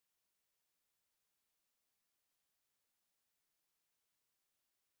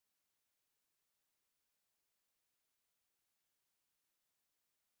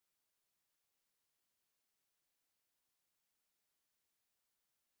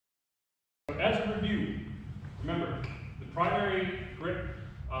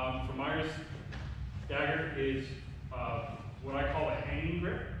dagger is what I call a hanging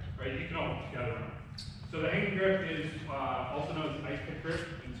grip, right? You can all gather around. So the hanging grip is also known as ice pick grip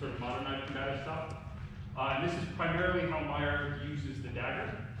in sort of modernized combative stuff. And this is primarily how Meyer uses the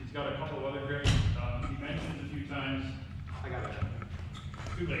dagger. He's got a couple of other grips. He mentions a few times. I got it.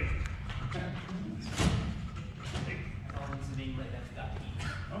 Too late.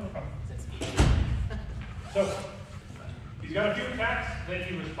 Oh, no problem. So he's got a few attacks that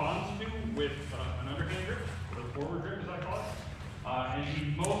he responds to with an underhand grip, or forward grip as I call it. And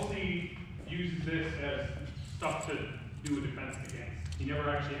he mostly uses this as stuff to do a defense against. He never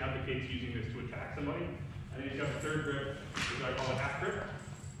actually advocates using this to attack somebody. And then he's got a third grip, which I call a half grip.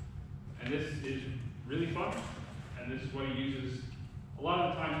 And this is really fun. And this is what he uses a lot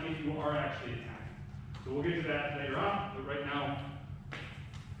of the time if you are actually attacking. So we'll get to that later on, but right now,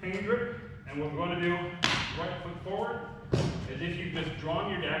 hanging grip. And what we're going to do, right foot forward, is if you've just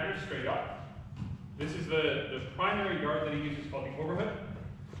drawn your dagger straight up. This is the primary guard that he uses called the overhood.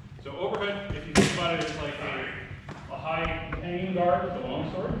 So overhood, if you think about it, it's like a high hanging guard with a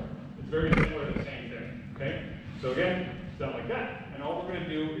longsword. It's very similar to the same thing. Okay? So again, it's done like that. And all we're going to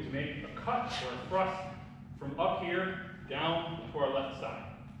do is make a cut or a thrust from up here down to our left side.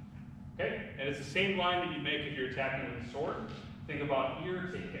 Okay? And it's the same line that you make if you're attacking with a sword. Think about ear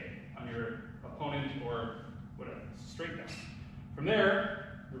to hit on your opponent or whatever. Straight down. From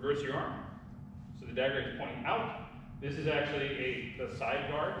there, reverse your arm. So the dagger is pointing out. This is actually the side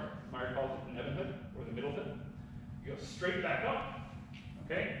guard. Meyer calls it the Nevin hood or the middle hood. You go straight back up.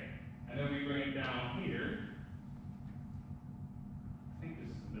 Okay? And then we bring it down here. I think this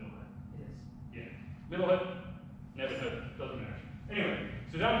is the middle hood. It is. Yeah. Middle hood, Nevin hood, doesn't matter. Anyway,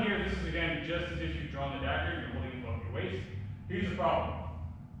 so down here, this is again just as if you've drawn the dagger and you're holding it above your waist. Here's the problem.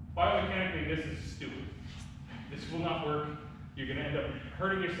 Biomechanically, this is stupid. This will not work. You're going to end up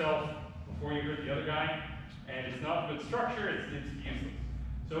hurting yourself before you hurt the other guy, and it's not good structure, it's useless.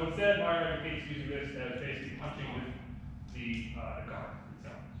 So instead, Meyer advocates using this as basically punching with the guard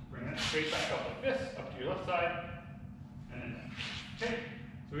itself. Bring that straight back up like this, up to your left side, and then down. Okay,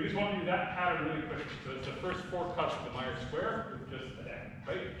 so we just want to do that pattern really quickly. So it's the first 4 cuts of the Meyer square with just a dagger,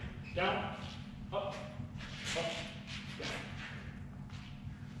 right? Down, up, down.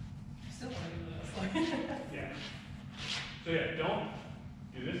 Still want to do this. Yeah. So yeah, don't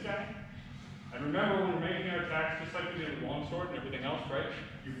do this guy. And remember, when we're making our attacks, just like we did with longsword and everything else, right?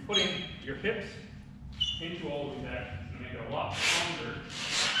 You're putting your hips into all of these actions to make it a lot stronger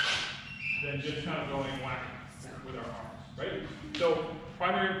than just kind of going whack with our arms, right? So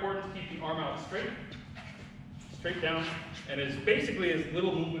primary importance, keep the arm out straight down, and as basically as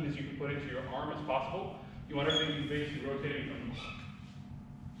little movement as you can put into your arm as possible. You want everything to be basically rotating from the bottom.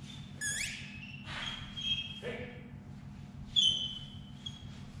 Okay.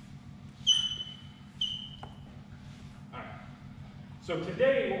 Alright. So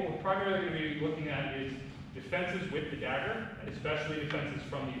today what we're primarily going to be looking at is defenses with the dagger, and especially defenses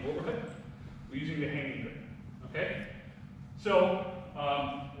from the overhood, using the hanging grip. Okay? So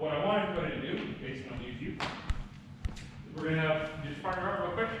what I want everybody to do, based on these views, we're going to have just partner up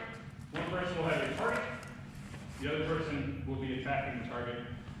real quick. One person will have a target, the other person will be attacking the target.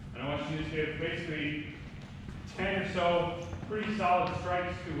 And I want you to just give basically 10 or so pretty solid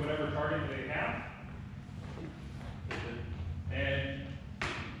strikes to whatever target they have. And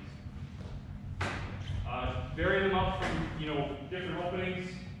vary them up from, different openings.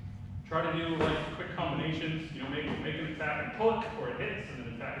 Try to do like quick combinations, make an attack and pull it, or it hits, and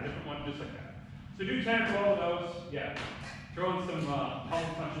then attack a different one, just like that. So do 10 or 12 of those, yeah. Throw in some palm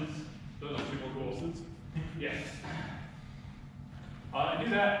punches, those are super cool. Yes. And do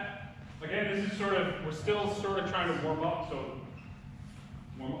that. Again, this is we're still sort of trying to warm up, so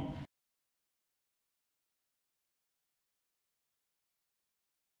warm up.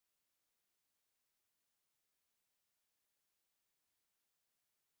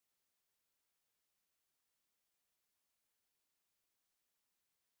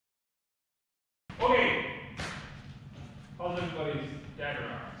 Okay. How's everybody's dagger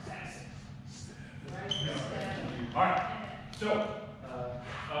arm? All right. So,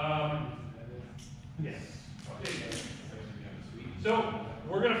 yes. So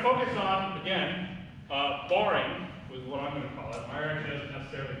we're going to focus on, again, barring was what I'm going to call it. Meyer actually doesn't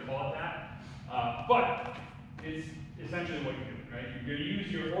necessarily call it that, but it's essentially what you're doing, right? You're going to use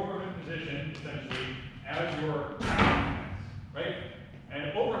your overhood position essentially as your defense, right?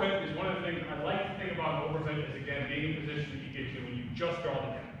 And overhood is one of the things I like to think about overhood as, again, being a position that you get to when you just draw the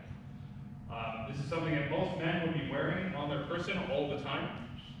dagger. This is something that most men would be wearing on their person all the time.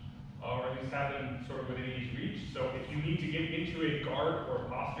 or at least have them sort of within easy reach. So if you need to get into a guard or a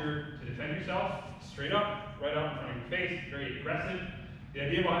posture to defend yourself, straight up, right up in front of your face, very aggressive. The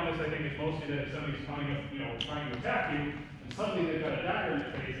idea behind this, I think, is mostly that if somebody's coming up, trying to attack you, and suddenly they've got a dagger in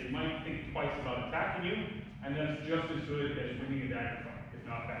their face, they might think twice about attacking you, and that's just as good as winning a dagger fight, if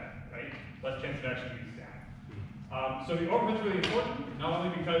not better, right? Less chance of actually being stabbed. So the overhead's really important, not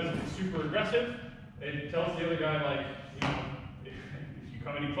only because it's super aggressive, it tells the other guy, like, if you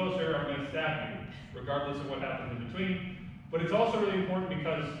come any closer, I'm going to stab you, regardless of what happens in between. But it's also really important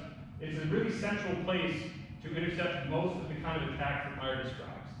because it's a really central place to intercept most of the kind of attacks that Meyer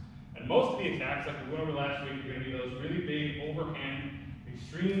describes. And most of the attacks, like we went over last week, are going to be those really big, overhand,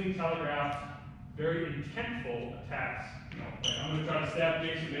 extremely telegraphed, very intentful attacks. Like I'm going to try to stab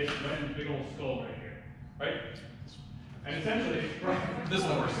Jason basically right in his big old skull right here, right? And essentially, this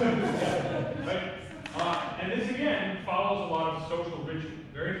one works. Right? And this again follows a lot of social ritual.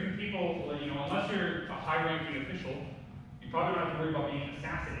 Very few people, unless you're a high-ranking official, you probably don't have to worry about being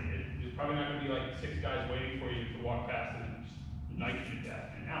assassinated. There's probably not going to be like 6 guys waiting for you to walk past and just knife you to death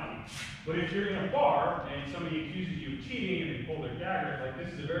in an alley. But if you're in a bar and somebody accuses you of cheating and they pull their dagger, like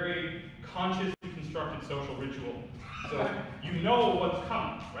this is a very consciously constructed social ritual. So you know what's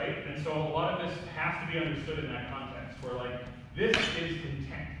coming, right? And so a lot of this has to be understood in that context, where like this is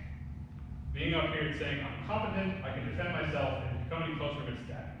intent. Being up here and saying, I'm competent, I can defend myself, and if you come any closer, I'm going to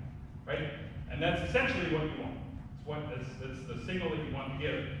stab you, right? And that's essentially what you want. That's the signal that you want to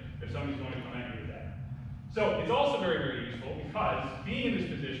give if somebody's going to come at you with that. So it's also very, very useful because being in this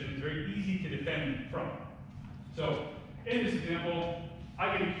position is very easy to defend from. So in this example,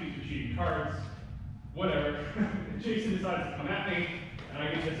 I get accused of cheating cards, whatever. Jason decides to come at me, and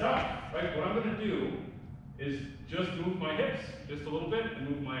I get this up, right? What I'm going to do is just move my hips just a little bit and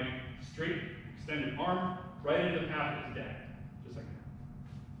move my straight extended arm right into the path of his dagger, just like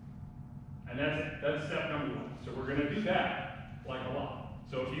that. And that's it. That's step number 1. So we're going to do that like a lot.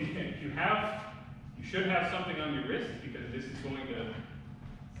 So if you should have something on your wrist because this is going to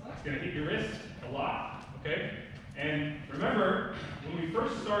hit your wrist a lot, okay? And remember, when we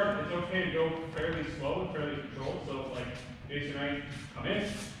first start, it's okay to go fairly slow and fairly controlled. So like Jason and I come in,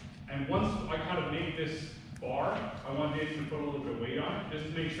 and once I kind of make this bar, I want Jason to put a little bit of weight on it, just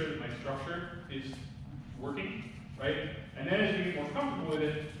to make sure that my structure is working, right? And then as you get more comfortable with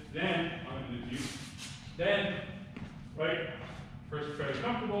it, then I'm going to do, right? First very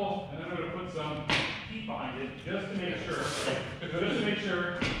comfortable, and then I'm going to put some heat behind it, just to make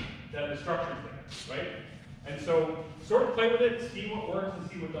sure, that the structure's there, right? And so sort of play with it, see what works and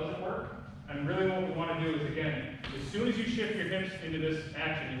see what doesn't work. And really what we want to do is, again, as soon as you shift your hips into this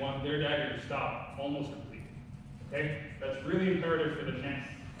action, you want their dagger to stop almost completely. Okay? That's really imperative for the next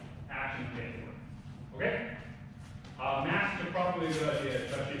action to get to work. Okay? Masks are probably a good idea,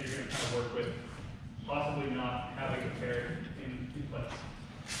 especially if you're going to kind of work with possibly not having a pair in place.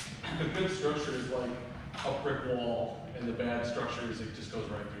 The good structure is like a brick wall, and the bad structure is it just goes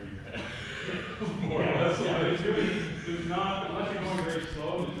right through your head. More or less. There's not, unless you're going very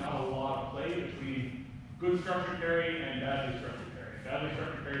slow, there's not a lot of play between good structure carry and badly structured carry. Badly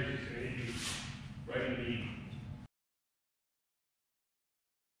structured carry is just going to hit you right in the knee.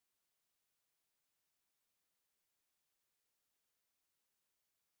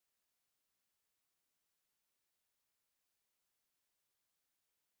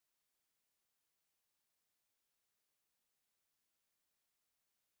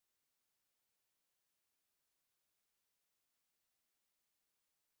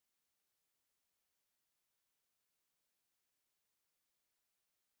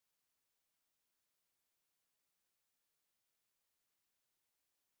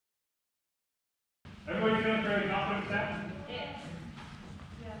 Everybody feeling fairly confident with that?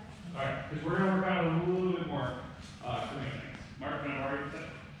 Yeah. All right, because we're going to work out a little bit more things. Mark and I already said.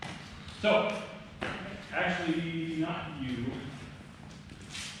 So, actually, not you.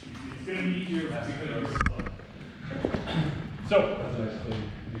 It's going to be easier because you're slow.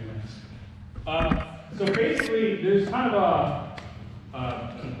 So basically, there's kind of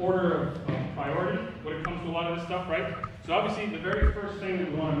an order of priority when it comes to a lot of this stuff, right? So obviously, the very first thing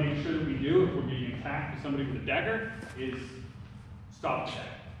that we want to make sure that we do if we're being attacked with somebody with a dagger is stop the dagger.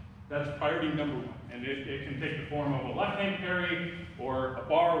 That's priority number 1. And it can take the form of a left-hand parry or a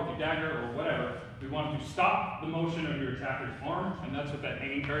bar with your dagger or whatever. We want to stop the motion of your attacker's arm, and that's what that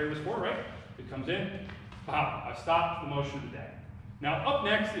hanging parry was for, right? It comes in, pow, I stopped the motion of the dagger. Now up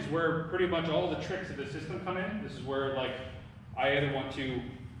next is where pretty much all the tricks of the system come in. This is where like I either want to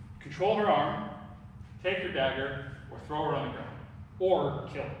control her arm, take her dagger, or throw her on the ground, or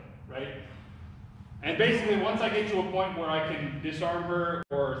kill her, right? And basically, once I get to a point where I can disarm her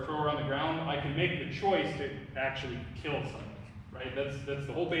or throw her on the ground, I can make the choice to actually kill somebody, right? That's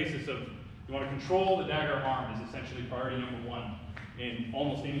the whole basis of, you want to control the dagger arm is essentially priority number one in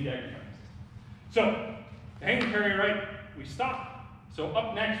almost any dagger fighting system. So, the hanging parry, right, we stop. So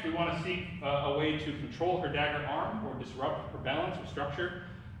up next, we want to seek a way to control her dagger arm or disrupt her balance or structure.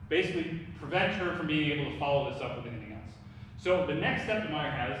 Basically, prevent her from being able to follow this up with anything else. So the next step that Meyer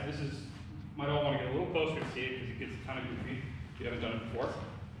has, this is, might all want to get a little closer to see it because it gets kind of goofy if you haven't done it before,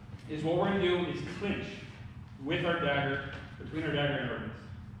 is what we're going to do is clinch with our dagger, between our dagger and our wrist.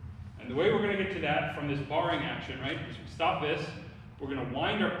 And the way we're going to get to that from this barring action, right, is we stop this, we're going to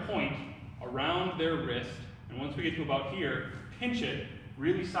wind our point around their wrist, and once we get to about here, pinch it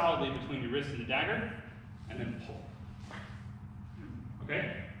really solidly between your wrist and the dagger, and then pull.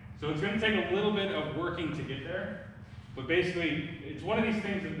 Okay? So it's going to take a little bit of working to get there, but basically, it's one of these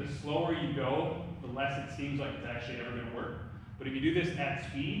things that the slower you go, the less it seems like it's actually ever going to work. But if you do this at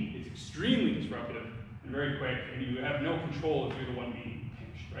speed, it's extremely disruptive and very quick, and you have no control if you're the one being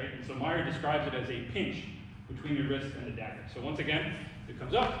pinched, right? And so Meyer describes it as a pinch between your wrist and the dagger. So once again, it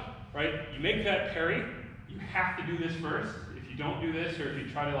comes up, right? You make that parry. You have to do this first. If you don't do this, or if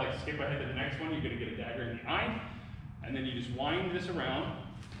you try to like skip ahead to the next one, you're going to get a dagger in the eye. And then you just wind this around,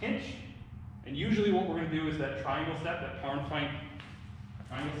 pinch, and usually what we're going to do is that triangle step, that power and flank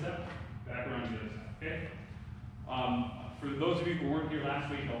triangle step, back around to the other side, okay? For those of you who weren't here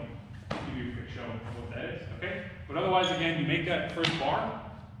last week, I'll give you a quick show of what that is, okay? But otherwise, again, you make that first bar,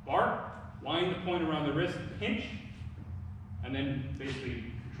 wind the point around the wrist, pinch, and then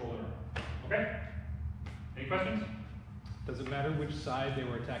basically control it around, okay? Any questions? Does it matter which side they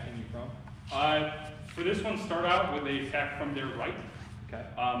were attacking you from? For this one, start out with the attack from their right. Okay.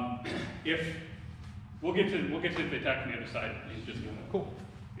 If we'll get to the attack from the other side in just a moment. Cool.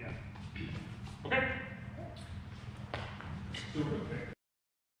 Yeah. Okay. Super quick.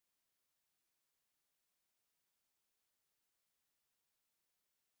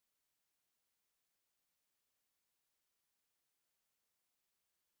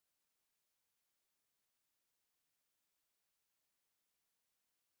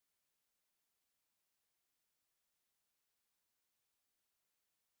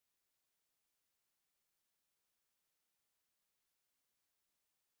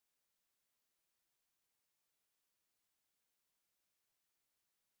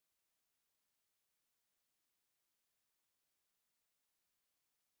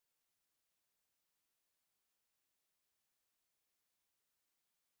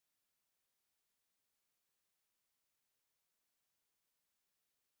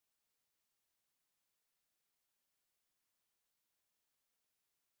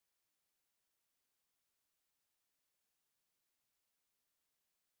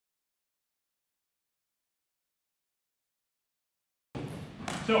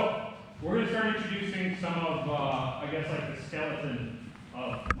 So, we're going to start introducing some of, I guess, like the skeleton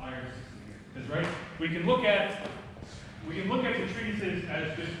of Meyer's system here. Because, right, we can look at the treatises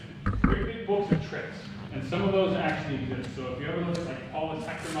as just great big books of tricks, and some of those actually exist. So, if you ever look at like Paulus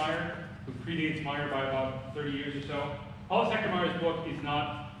Hector Meyer, who predates Meyer by about 30 years or so, Paulus Hector Meyer's book is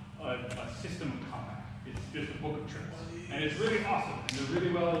not a system of combat. It's just a book of tricks, and it's really awesome, and they're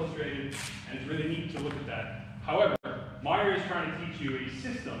really well illustrated, and it's really neat to look at that. However, Meyer is trying to teach you a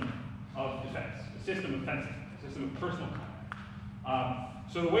system of defense, a system of fencing, a system of personal combat.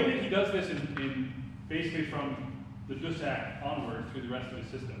 So the way that he does this in basically from the dusack onward through the rest of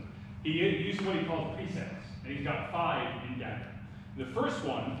his system, he uses what he calls precepts, and he's got 5 in dagger. The first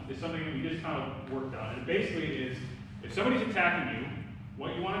one is something that we just kind of worked on, and it basically is, if somebody's attacking you,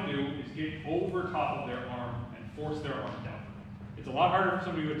 what you want to do is get over top of their arm and force their arm down. It's a lot harder for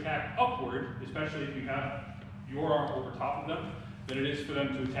somebody to attack upward, especially if you have your arm over top of them, than it is for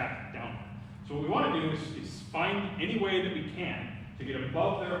them to attack downward. So what we want to do is find any way that we can to get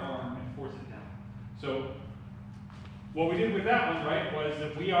above their arm and force it down. So what we did with that one, right, was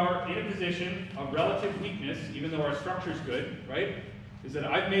that we are in a position of relative weakness, even though our structure's good, right, is that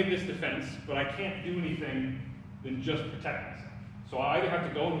I've made this defense, but I can't do anything than just protect myself. So I either have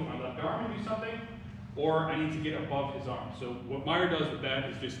to go with my left arm and do something, or I need to get above his arm. So what Meyer does with that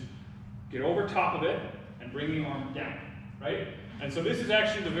is just get over top of it and bring the arm down, right? And so this is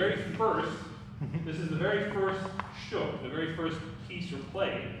actually the very first shuk, the very first piece or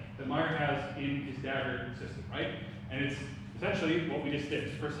play that Meyer has in his dagger system, right? And it's essentially what we just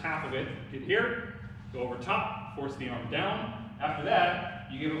did. The first half of it, get here, go over top, force the arm down. After that,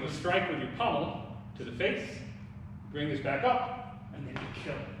 you give him a strike with your pommel to the face, bring this back up, and then you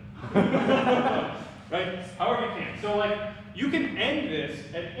kill him. Right? However you can. So like, you can end this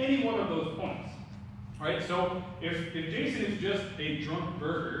at any one of those points. Right? So if Jason is just a drunk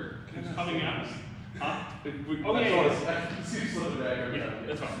burger who's coming at us, huh? Oh yeah,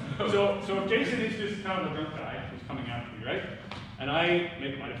 that's fine. So if Jason is just kind of a drunk guy who's coming after me, right? And I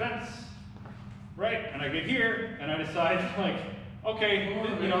make my defense, right? And I get here and I decide like, okay,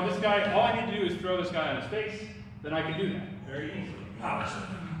 you know, this guy, all I need to do is throw this guy on his face, then I can do that very easily.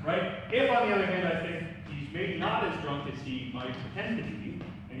 Right? If on the other hand I think he's maybe not as drunk as he might pretend to be,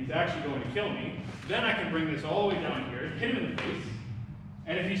 and he's actually going to kill me, then I can bring this all the way down here, hit him in the face,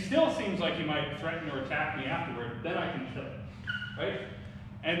 and if he still seems like he might threaten or attack me afterward, then I can kill him. Right?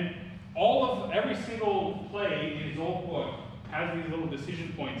 And every single play in his old book has these little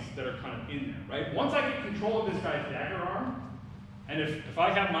decision points that are kind of in there, right? Once I get control of this guy's dagger arm, and if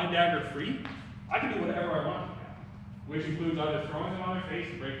I have my dagger free, I can do whatever I want to them, which includes either throwing them on their face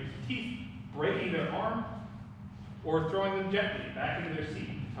and breaking some teeth, breaking their arm, or throwing them gently back into their seat,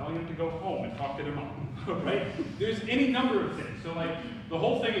 telling them to go home and talk to their mom, right? There's any number of things. So like, the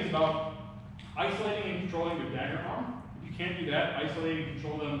whole thing is about isolating and controlling their dagger arm. If you can't do that, isolate and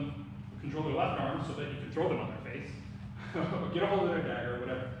control their left arm so that you control them on their face, or get a hold of their dagger, or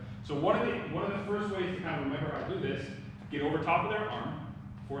whatever. So one of the first ways to kind of remember how to do this, get over top of their arm,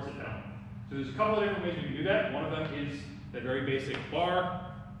 force it down. So there's a couple of different ways you can do that. One of them is that very basic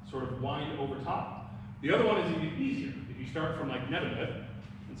bar, sort of wind over top. The other one is even easier. If you start from like Nebuchadnezzar,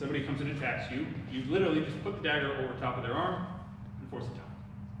 and somebody comes and attacks you, you literally just put the dagger over top of their arm and force it down.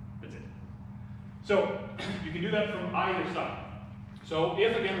 That's it. So you can do that from either side. So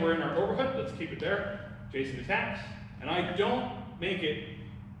if again we're in our overhood, let's keep it there. Jason attacks, and I don't make it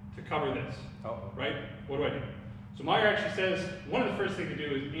to cover this. Right? What do? So Meyer actually says one of the first things to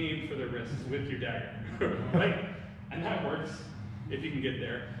do is aim for the wrists with your dagger. Right? And that works if you can get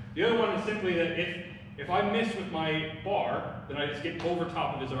there. The other one is simply that if I miss with my bar, then I just get over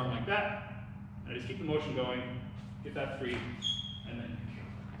top of his arm like that, and I just keep the motion going, get that free, and then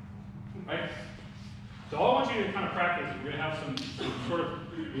kill. Right? So all I want you to kind of practice is we're going to have some sort of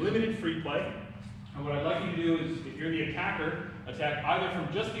limited free play. And what I'd like you to do is, if you're the attacker, attack either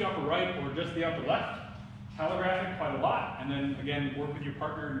from just the upper right or just the upper left, telegraph it quite a lot, and then again work with your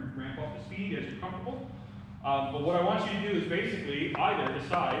partner and ramp up the speed as you're comfortable. But what I want you to do is basically either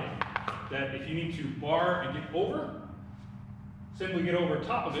decide that if you need to bar and get over, simply get over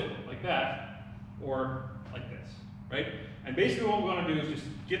top of it like that, or like this, right? And basically what we want to do is just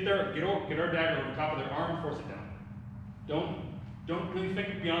get our dagger over top of their arm, force it down. Don't really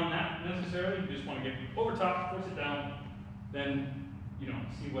think beyond that necessarily. You just want to get over top, force it down, then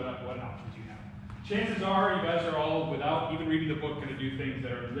see what options you have. Chances are you guys are all, without even reading the book, going to do things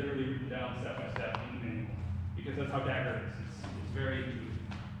that are literally written down step by step in the manual, because that's how dagger is. It's very intuitive.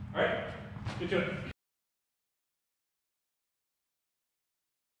 All right, get to it.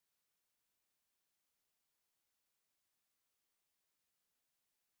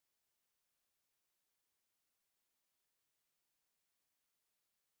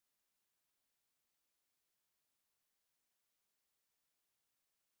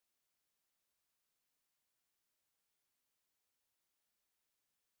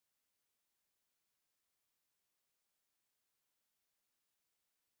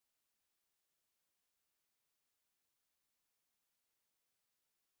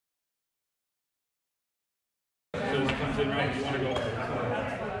 So this comes in right, you want to go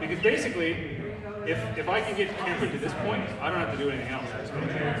because basically, if I can get Cameron to this point, I don't have to do anything else.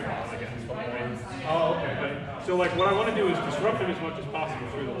 Oh, okay. Right? So like what I want to do is disrupt him as much as possible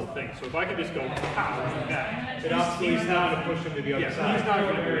through the whole thing. So if I can just go pow like that, he's not to push him to the other side. He's not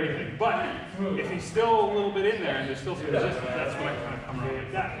going to do anything. But if he's still a little bit in there and there's still some resistance, that's when I kind of come around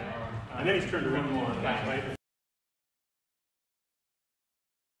like that. And then he's turned around more, right?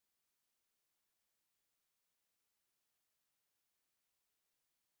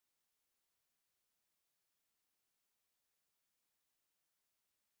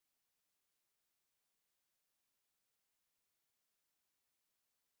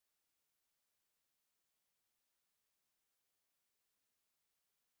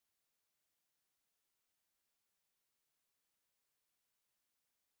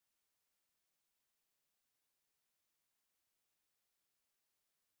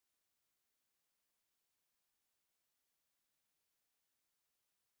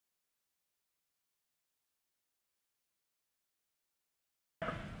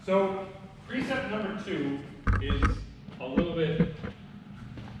 So precept number 2 is a little bit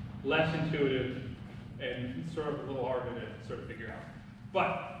less intuitive and sort of a little harder to sort of figure out.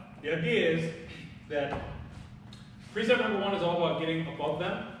 But the idea is that precept number 1 is all about getting above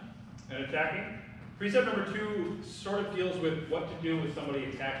them and attacking. Precept number 2 sort of deals with what to do with somebody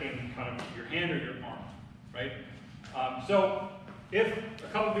attacking kind of your hand or your arm, right? So if a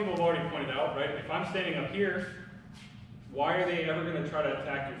couple people have already pointed out, right, if I'm standing up here, why are they ever going to try to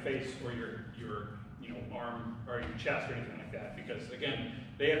attack your face or your arm or your chest or anything like that? Because again,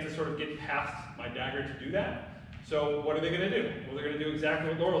 they have to sort of get past my dagger to do that. So what are they going to do? Well, they're going to do exactly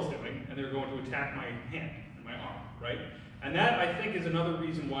what Laurel's doing, and they're going to attack my hand and my arm, right? And that, I think, is another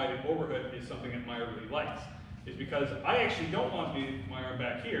reason why the overhood is something that Meyer really likes, is because I actually don't want my arm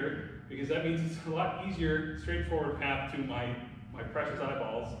back here, because that means it's a lot easier, straightforward path to my precious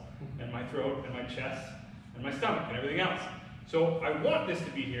eyeballs and my throat and my chest and my stomach and everything else. So I want this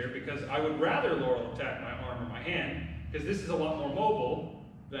to be here because I would rather Laurel attack my arm or my hand, because this is a lot more mobile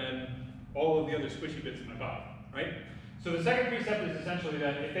than all of the other squishy bits in my body, right? So the second precept is essentially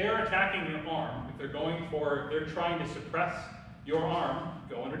that if they are attacking your arm, if they're trying to suppress your arm,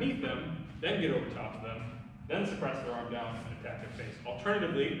 go underneath them, then get over top of them, then suppress their arm down and attack their face.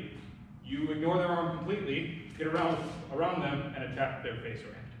 Alternatively, you ignore their arm completely, get around them and attack their face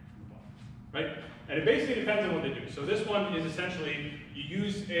or hand, right? And it basically depends on what they do. So this one is essentially, you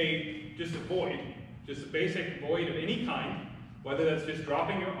use just a void, just a basic void of any kind, whether that's just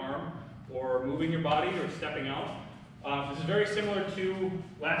dropping your arm or moving your body or stepping out. This is very similar to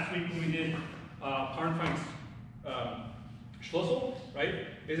last week when we did Harnfein's Schlussel, right?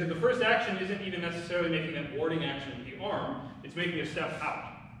 Is that the first action isn't even necessarily making that warding action with the arm, it's making a step out.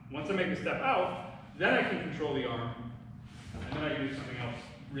 Once I make a step out, then I can control the arm, and then I can do something else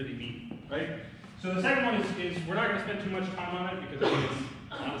really neat, right? So the second one is we're not going to spend too much time on it because I think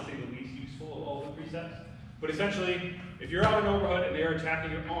it's honestly the least useful of all the precepts. But essentially, if you're out in overhood and they're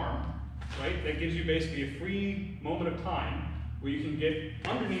attacking your arm, right, that gives you basically a free moment of time where you can get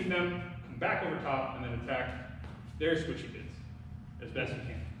underneath them, come back over top, and then attack their squishy bits as best you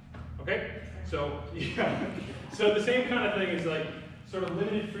can. Okay? So, yeah. So the same kind of thing is like sort of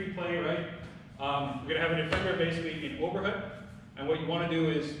limited free play, right? We're going to have a defender basically in overhood, and what you want to do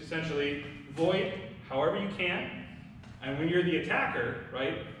is essentially void however you can, and when you're the attacker,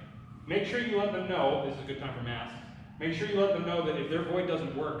 right, make sure you let them know, this is a good time for math, make sure you let them know that if their void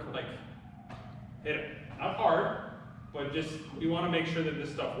doesn't work, like, hit it. Not hard, but just, you want to make sure that this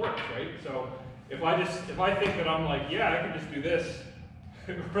stuff works, right? So if I think that I'm like, yeah, I can just do this,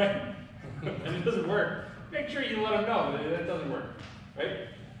 right, and it doesn't work, make sure you let them know that it doesn't work, right?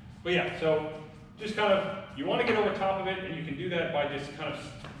 But yeah, so just kind of, you want to get over top of it, and you can do that by just kind of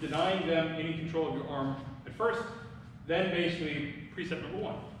denying them any control of your arm at first, then basically, precept number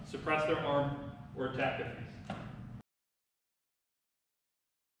 1, suppress their arm or attack their face.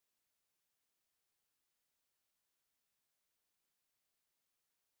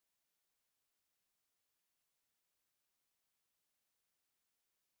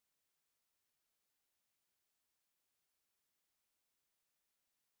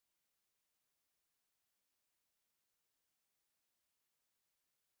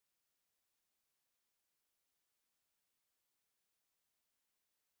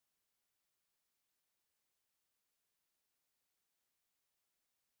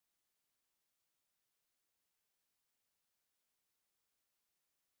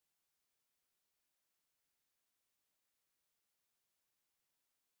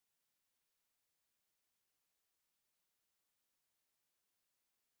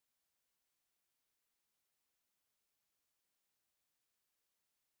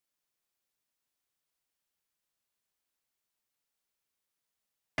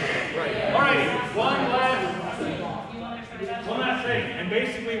 Alrighty, one last thing, and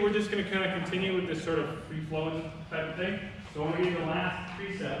basically we're just going to kind of continue with this sort of free-flowing type of thing. So I'm going to give you the last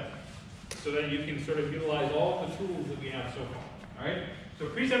precept so that you can sort of utilize all the tools that we have so far. Alright? So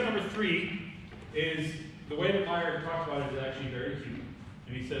precept number 3 is, the way that Meyer talks about it is actually very cute.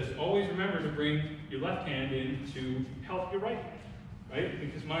 And he says, always remember to bring your left hand in to help your right hand. Right?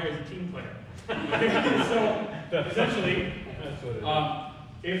 Because Meyer is a team player. So essentially, that's what it is.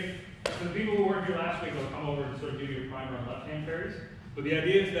 if the people who weren't here last week will come over and sort of give you a primer on left-hand parries. But the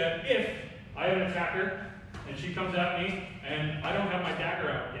idea is that if I have an attacker and she comes at me and I don't have my dagger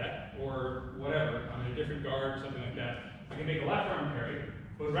out yet, or whatever, I'm in a different guard or something like that, I can make a left arm parry.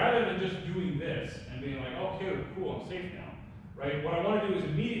 But rather than just doing this and being like, oh, okay, cool, I'm safe now, right? What I want to do is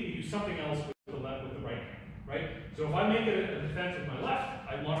immediately do something else with the left, with the right hand, right? So if I make a defense with my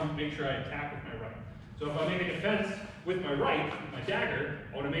left, I want to make sure I attack with my right. So if I make a defense with my right, with my dagger,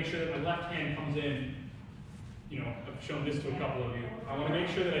 I want to make sure that my left hand comes in. You know, I've shown this to a couple of you. I want to make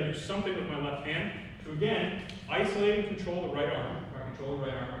sure that I do something with my left hand to, again, isolate and control the right arm, or control the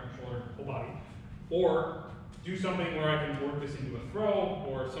right arm, or control the whole body, or do something where I can work this into a throw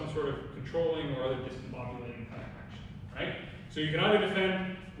or some sort of controlling or other discombobulating kind of action, right? So you can either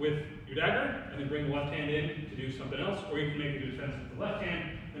defend with your dagger and then bring the left hand in to do something else, or you can make a defense with the left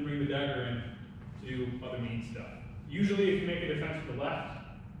hand and bring the dagger in to do other mean stuff. Usually if you make a defense with the left,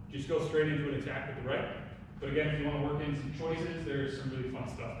 just go straight into an attack with the right. But again, if you want to work in some choices, there's some really fun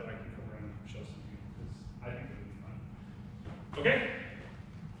stuff that I can cover and show some of you, because I think it would be fun. Okay?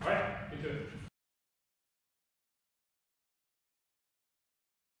 All right, get to it.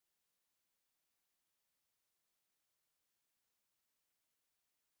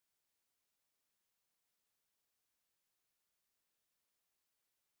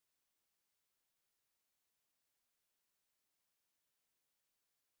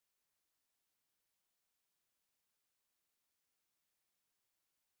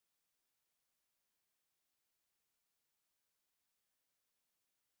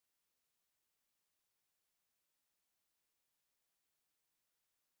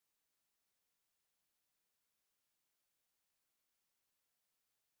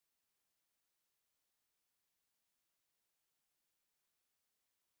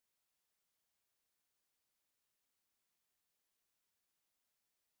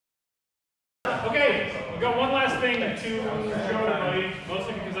 Okay, we've got one last thing to show everybody,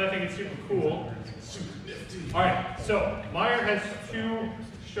 mostly because I think it's super cool. All right, so Meyer has two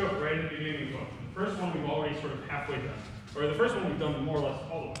shows right at the beginning of the book. The first one we've already sort of halfway done, or the first one we've done more or less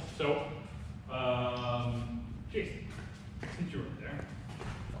all the way. So, Jason, since you're right there.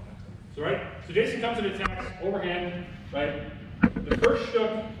 So so Jason comes and attacks overhand, right? The first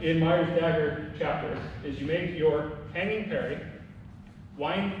shtick in Meyer's Dagger chapter is you make your hanging parry,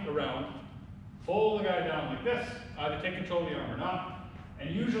 wind around, pull the guy down like this, either take control of the arm or not,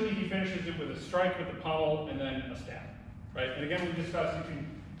 and usually he finishes it with a strike with the pommel and then a stab, right? And again, we discussed you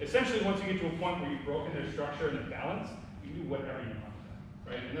can, essentially once you get to a point where you've broken their structure and their balance, you can do whatever you want with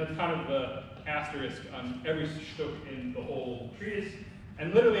that, right? And that's kind of the asterisk on every shtick in the whole treatise,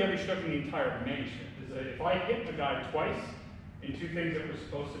 and literally every shtick in the entire manuscript, is that if I hit the guy twice in two things that were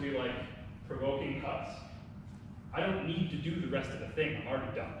supposed to be like provoking cuts, I don't need to do the rest of the thing, I'm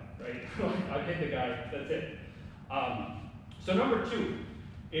already done. Right? I've hit the guy, that's it. So number two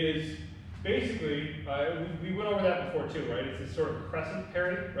is basically, we went over that before too, right? It's this sort of crescent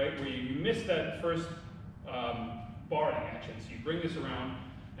parry, right? Where you miss that first barring action. So you bring this around,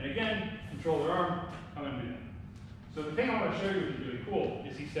 and again, control their arm, I'm gonna do that. So the thing I want to show you, which is really cool,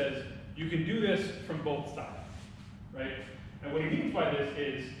 is he says, you can do this from both sides, right? And what he means by this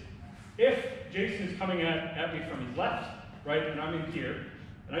is, if Jason is coming at me from his left, right, and I'm in here,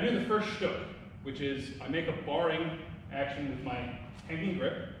 and I do the first shtick, which is I make a barring action with my hanging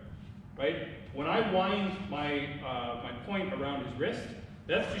grip, right? When I wind my point around his wrist,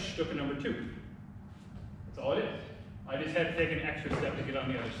 that's just shtick number two. That's all it is. I just had to take an extra step to get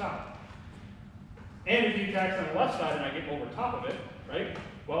on the other side. And if he attacks on the left side and I get over top of it, right?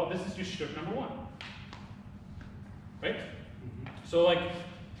 Well, this is just shtick number one, right? So like,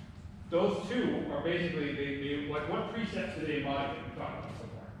 those two are basically, they like what precepts do they embody that we've talked about so far?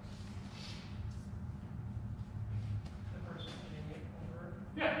 The first one getting it over.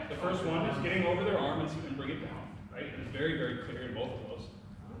 Yeah, the first one is getting over their arm and bring it down, right? And it's very, very clear in both of those.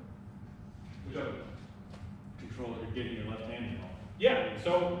 Which other? Control, you're getting your left hand involved. Yeah,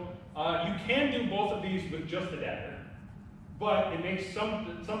 so you can do both of these with just the dagger, but it makes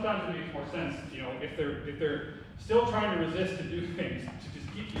sometimes it makes more sense, you know, if they're still trying to resist to do things, to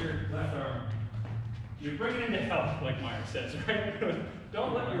just keep your left arm. You're bringing into health, like Meyer says, right?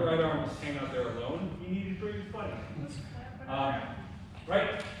 Don't let your right arm just hang out there alone. You need to bring his buddy.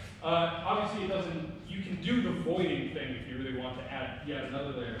 Right? Obviously, it doesn't. You can do the voiding thing if you really want to add yet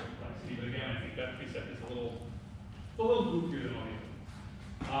another layer of complexity. But again, I think that precept is a little goofier than all the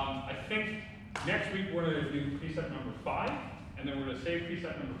others. I think next week we're going to do precept number 5, and then we're going to save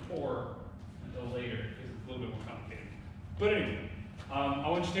precept number 4 until later because it's a little bit more complicated. But anyway, I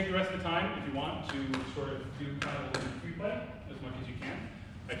want you to take the rest of the time, if you want, to sort of do kind of a little free play as much as you can.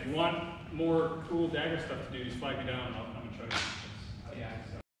 If you want more cool dagger stuff to do, just flag me down and I'm going to show you.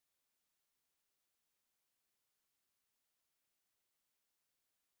 Yeah.